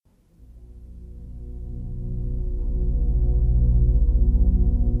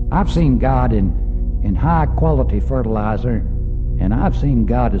I've seen God in high quality fertilizer, and I've seen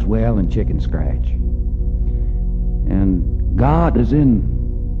God as well in chicken scratch. And God is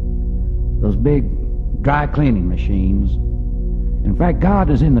in those big dry cleaning machines. In fact, God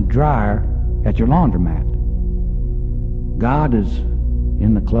is in the dryer at your laundromat. God is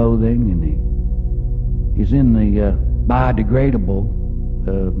in the clothing, and He's in the biodegradable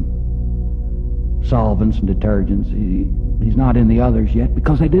solvents and detergents. He's not in the others yet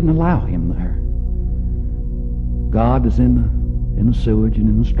because they didn't allow Him there. God is in the sewage and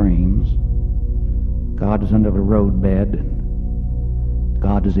in the streams. God is under the roadbed, and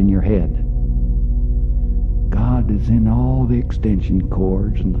God is in your head. God is in all the extension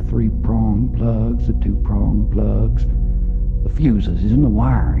cords and the 3-prong plugs, the 2-prong plugs, the fuses. He's in the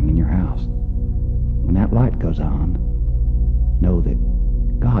wiring in your house. When that light goes on, know that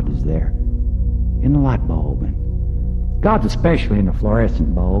God is there in the light bulb. And God's especially in the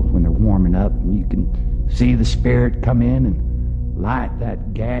fluorescent bulbs when they're warming up, and you can see the Spirit come in and light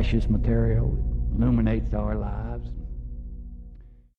that gaseous material that illuminates our lives.